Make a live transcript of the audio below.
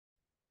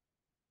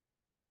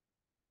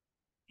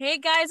Hey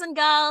guys and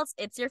gals,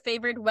 it's your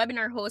favorite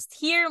webinar host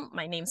here.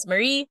 My name's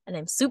Marie, and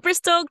I'm super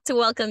stoked to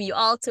welcome you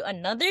all to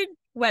another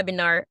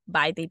webinar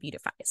by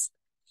Debutify.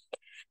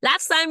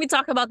 Last time we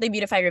talked about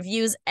Debutify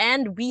reviews,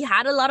 and we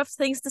had a lot of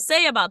things to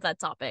say about that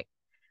topic.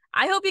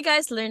 I hope you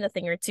guys learned a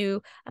thing or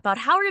two about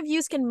how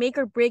reviews can make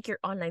or break your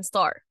online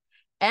store.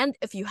 And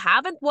if you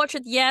haven't watched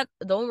it yet,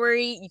 don't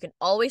worry, you can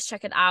always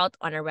check it out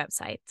on our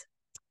website.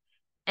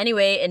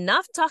 Anyway,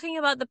 enough talking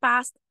about the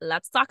past.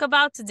 Let's talk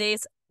about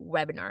today's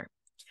webinar.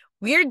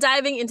 We're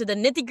diving into the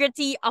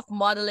nitty-gritty of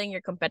modeling your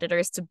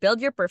competitors to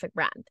build your perfect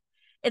brand.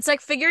 It's like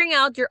figuring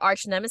out your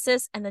arch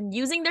nemesis and then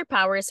using their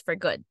powers for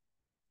good.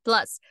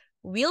 Plus,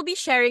 we'll be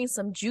sharing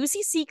some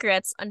juicy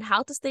secrets on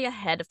how to stay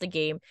ahead of the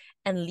game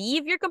and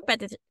leave your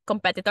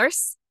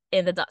competitors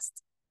in the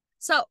dust.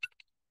 So,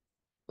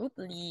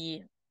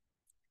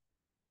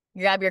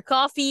 grab your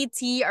coffee,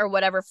 tea, or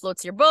whatever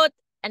floats your boat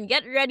and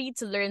get ready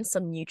to learn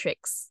some new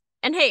tricks.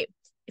 And hey,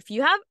 if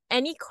you have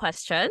any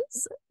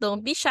questions,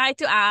 don't be shy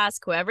to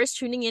ask whoever's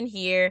tuning in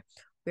here.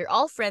 We're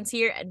all friends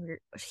here and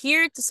we're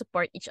here to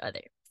support each other.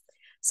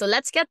 So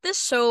let's get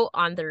this show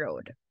on the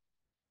road.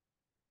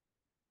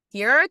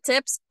 Here are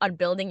tips on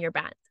building your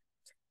brand.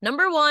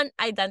 Number 1,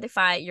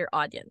 identify your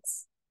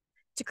audience.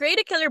 To create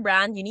a killer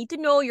brand, you need to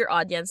know your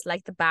audience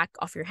like the back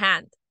of your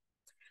hand.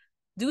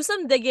 Do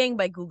some digging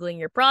by Googling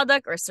your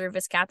product or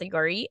service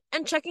category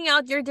and checking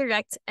out your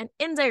direct and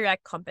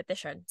indirect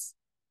competitions.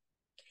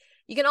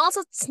 You can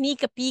also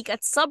sneak a peek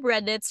at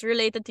subreddits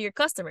related to your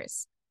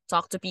customers.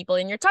 Talk to people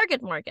in your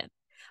target market.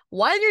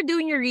 While you're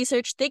doing your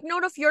research, take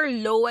note of your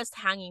lowest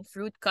hanging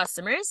fruit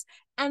customers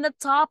and the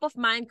top of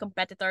mind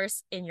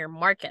competitors in your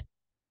market.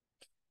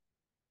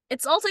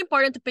 It's also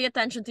important to pay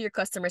attention to your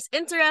customers'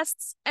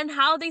 interests and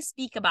how they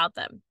speak about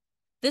them.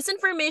 This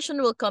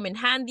information will come in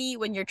handy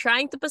when you're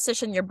trying to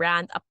position your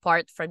brand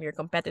apart from your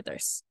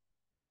competitors.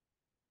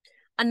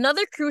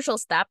 Another crucial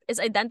step is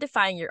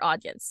identifying your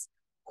audience.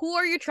 Who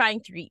are you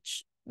trying to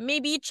reach?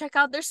 Maybe check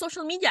out their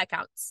social media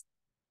accounts.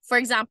 For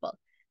example,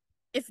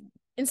 if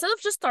instead of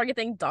just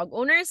targeting dog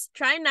owners,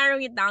 try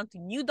narrowing it down to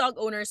new dog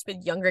owners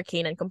with younger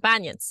canine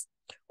companions,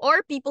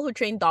 or people who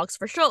train dogs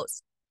for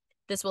shows.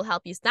 This will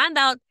help you stand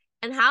out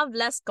and have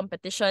less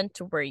competition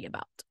to worry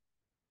about.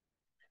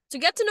 To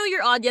get to know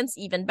your audience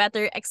even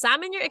better,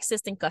 examine your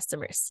existing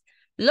customers.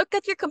 Look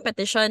at your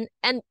competition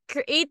and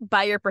create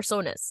buyer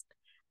personas.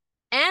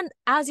 And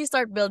as you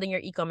start building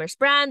your e-commerce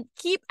brand,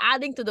 keep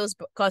adding to those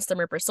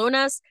customer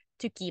personas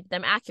to keep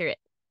them accurate.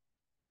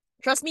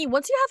 Trust me,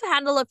 once you have a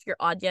handle of your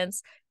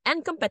audience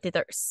and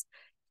competitors,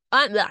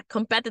 the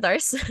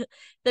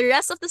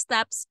rest of the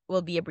steps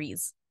will be a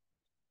breeze.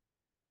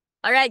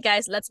 All right,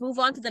 guys, let's move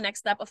on to the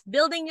next step of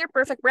building your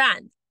perfect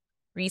brand,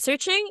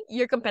 researching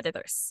your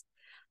competitors.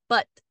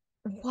 But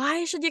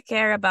why should you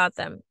care about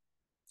them?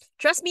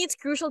 Trust me, it's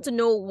crucial to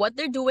know what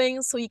they're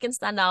doing so you can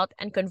stand out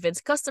and convince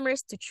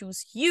customers to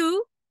choose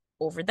you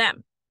over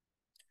them.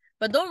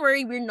 But don't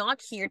worry, we're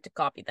not here to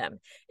copy them.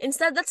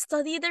 Instead, let's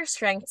study their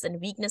strengths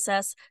and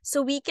weaknesses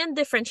so we can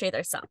differentiate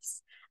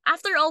ourselves.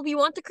 After all, we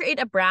want to create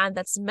a brand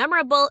that's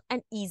memorable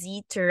and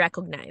easy to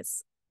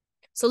recognize.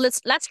 So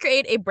let's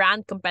create a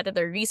brand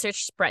competitor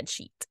research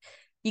spreadsheet.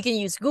 You can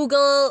use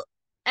Google,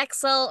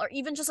 Excel, or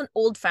even just an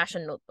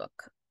old-fashioned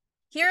notebook.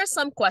 Here are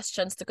some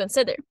questions to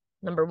consider.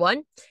 Number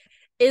 1,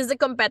 is the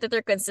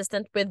competitor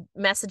consistent with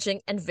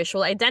messaging and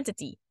visual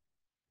identity?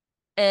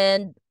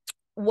 And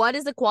what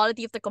is the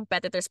quality of the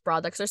competitor's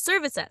products or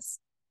services?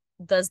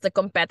 Does the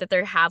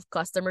competitor have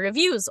customer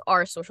reviews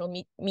or social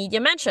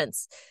media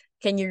mentions?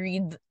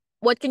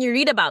 What can you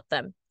read about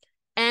them?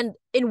 And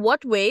in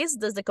what ways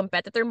does the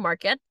competitor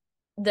market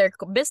their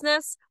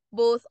business,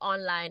 both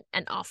online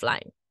and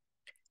offline?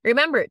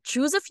 Remember,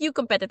 choose a few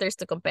competitors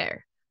to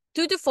compare.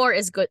 2 to 4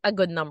 is a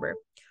good number.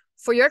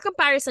 For your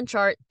comparison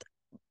chart,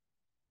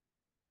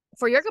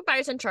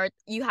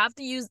 you have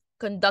to use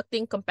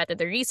conducting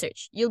competitor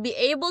research. You'll be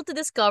able to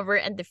discover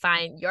and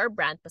define your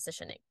brand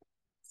positioning.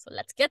 So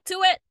let's get to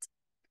it.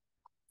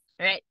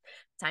 All right,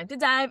 time to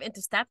dive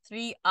into step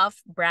 3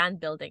 of brand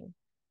building,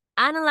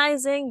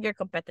 analyzing your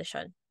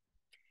competition.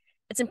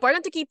 It's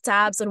important to keep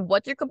tabs on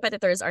what your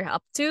competitors are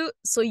up to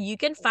so you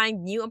can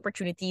find new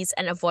opportunities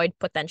and avoid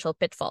potential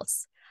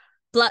pitfalls.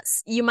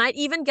 Plus, you might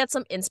even get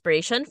some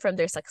inspiration from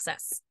their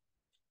success.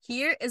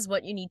 Here is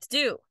what you need to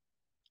do.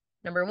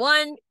 Number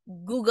 1,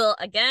 Google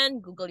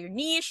your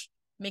niche,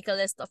 make a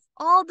list of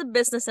all the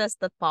businesses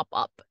that pop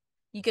up.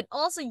 You can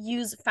also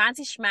use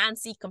fancy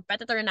schmancy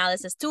competitor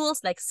analysis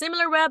tools like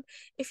SimilarWeb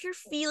if you're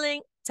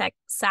feeling tech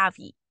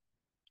savvy.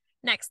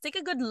 Next, take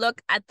a good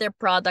look at their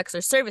products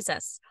or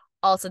services,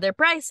 also their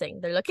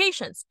pricing, their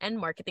locations, and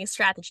marketing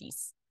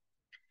strategies.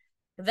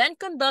 Then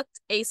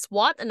conduct a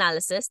SWOT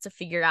analysis to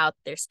figure out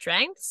their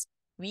strengths,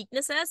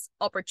 weaknesses,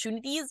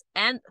 opportunities,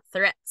 and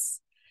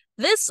threats.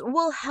 This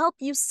will help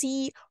you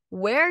see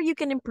where you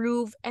can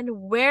improve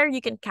and where you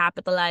can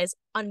capitalize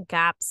on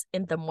gaps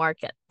in the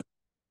market.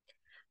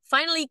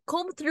 Finally,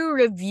 comb through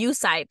review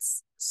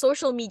sites,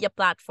 social media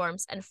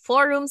platforms, and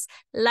forums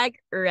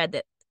like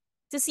Reddit.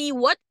 to see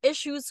what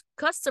issues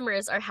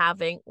customers are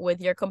having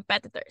with your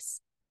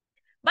competitors.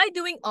 By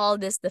doing all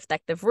this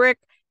detective work,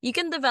 you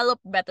can develop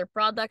better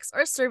products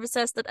or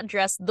services that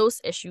address those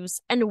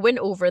issues and win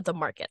over the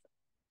market.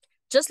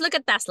 Just look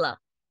at Tesla.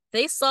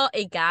 They saw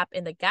a gap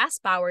in the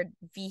gas-powered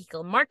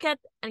vehicle market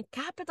and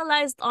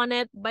capitalized on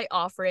it by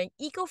offering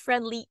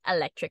eco-friendly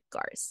electric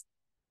cars.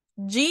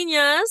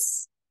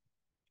 Genius!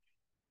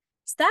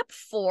 Step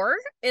 4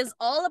 is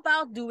all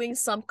about doing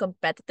some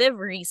competitive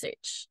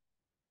research.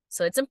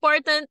 So it's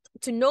important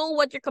to know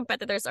what your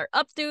competitors are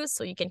up to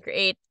so you can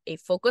create a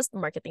focused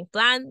marketing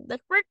plan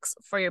that works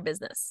for your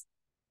business.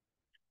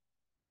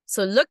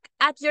 So look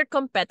at your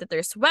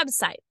competitors'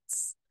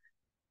 websites.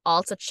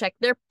 Also check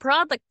their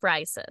product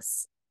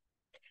prices.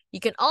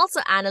 You can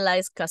also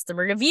analyze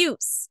customer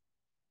reviews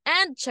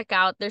and check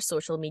out their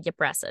social media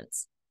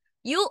presence.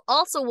 You'll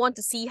also want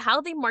to see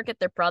how they market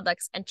their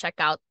products and check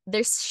out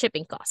their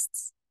shipping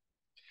costs.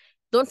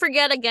 Don't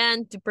forget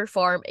again to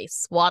perform a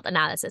SWOT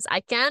analysis. I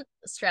can't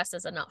stress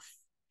this enough.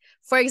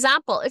 For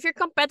example, if your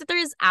competitor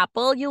is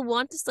Apple, you'll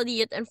want to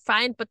study it and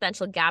find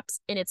potential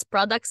gaps in its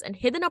products and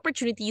hidden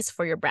opportunities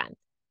for your brand.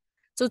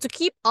 So to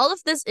keep all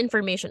of this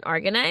information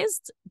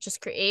organized, just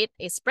create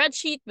a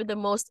spreadsheet with the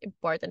most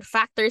important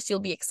factors you'll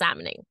be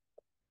examining.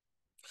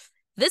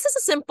 This is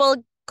a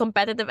simple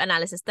competitive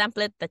analysis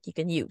template that you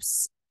can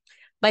use.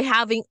 By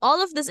having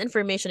all of this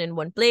information in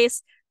one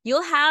place,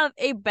 you'll have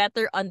a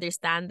better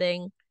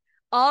understanding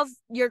of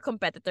your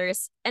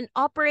competitors and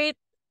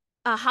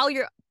how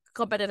your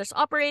competitors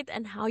operate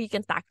and how you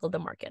can tackle the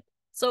market.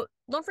 So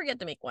don't forget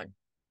to make one.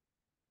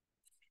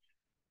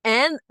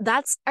 And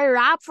that's a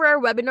wrap for our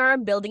webinar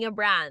on building a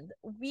brand.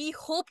 We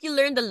hope you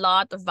learned a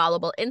lot of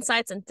valuable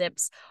insights and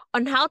tips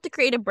on how to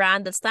create a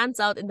brand that stands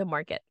out in the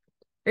market.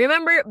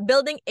 Remember,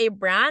 building a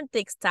brand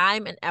takes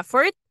time and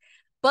effort,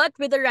 but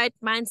with the right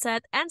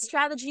mindset and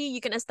strategy,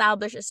 you can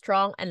establish a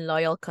strong and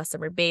loyal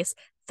customer base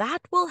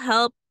that will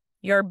help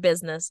your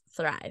business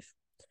thrive.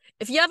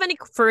 If you have any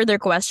further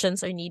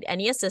questions or need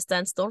any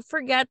assistance,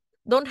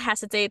 don't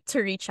hesitate to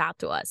reach out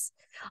to us.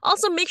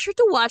 Also, make sure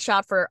to watch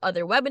out for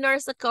other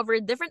webinars that cover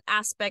different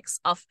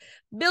aspects of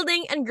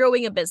building and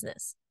growing a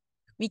business.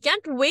 We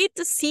can't wait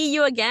to see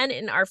you again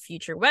in our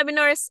future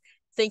webinars.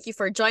 Thank you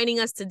for joining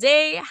us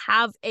today.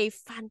 Have a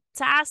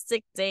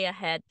fantastic day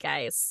ahead,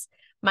 guys.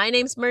 My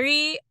name's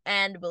Marie,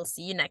 and we'll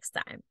see you next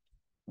time.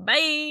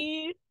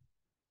 Bye!